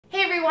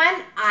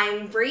everyone,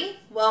 I'm Bree.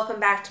 Welcome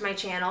back to my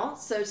channel.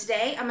 So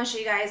today I'm going to show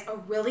you guys a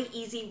really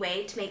easy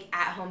way to make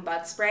at-home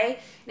bug spray.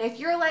 And if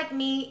you're like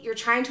me, you're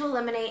trying to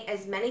eliminate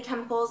as many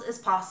chemicals as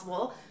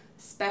possible,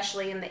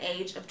 especially in the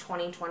age of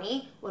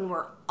 2020 when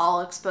we're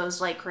all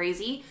exposed like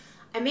crazy.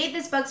 I made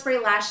this bug spray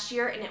last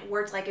year and it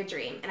worked like a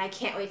dream, and I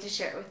can't wait to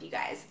share it with you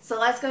guys. So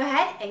let's go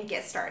ahead and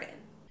get started.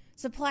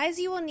 Supplies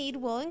you will need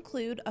will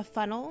include a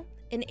funnel,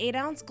 an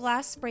 8-ounce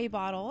glass spray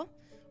bottle,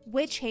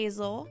 Witch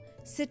Hazel,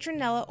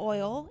 Citronella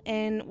Oil,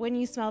 and when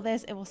you smell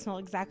this, it will smell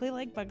exactly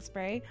like bug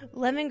spray,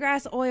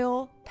 Lemongrass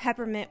Oil,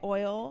 Peppermint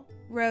Oil,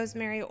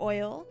 Rosemary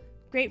Oil,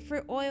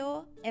 Grapefruit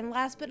Oil, and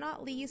last but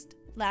not least,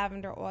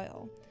 Lavender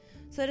Oil.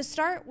 So to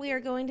start, we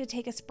are going to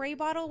take a spray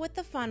bottle with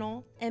the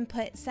funnel and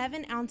put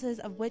 7 ounces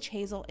of Witch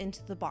Hazel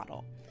into the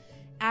bottle.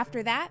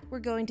 After that, we're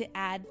going to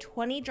add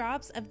 20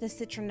 drops of the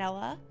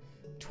citronella,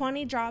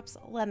 20 drops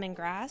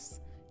lemongrass,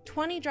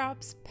 20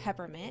 drops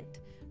peppermint,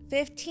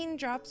 15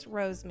 drops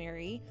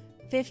rosemary,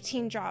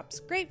 15 drops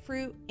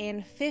grapefruit,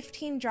 and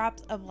 15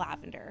 drops of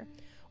lavender.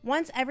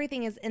 Once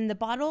everything is in the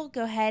bottle,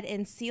 go ahead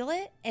and seal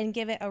it and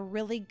give it a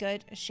really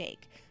good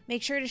shake.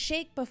 Make sure to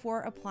shake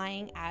before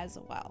applying as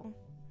well.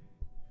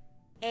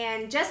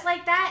 And just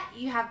like that,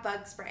 you have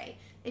bug spray.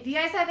 If you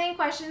guys have any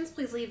questions,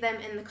 please leave them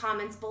in the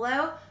comments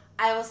below.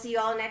 I will see you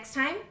all next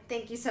time.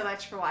 Thank you so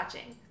much for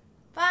watching.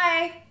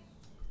 Bye!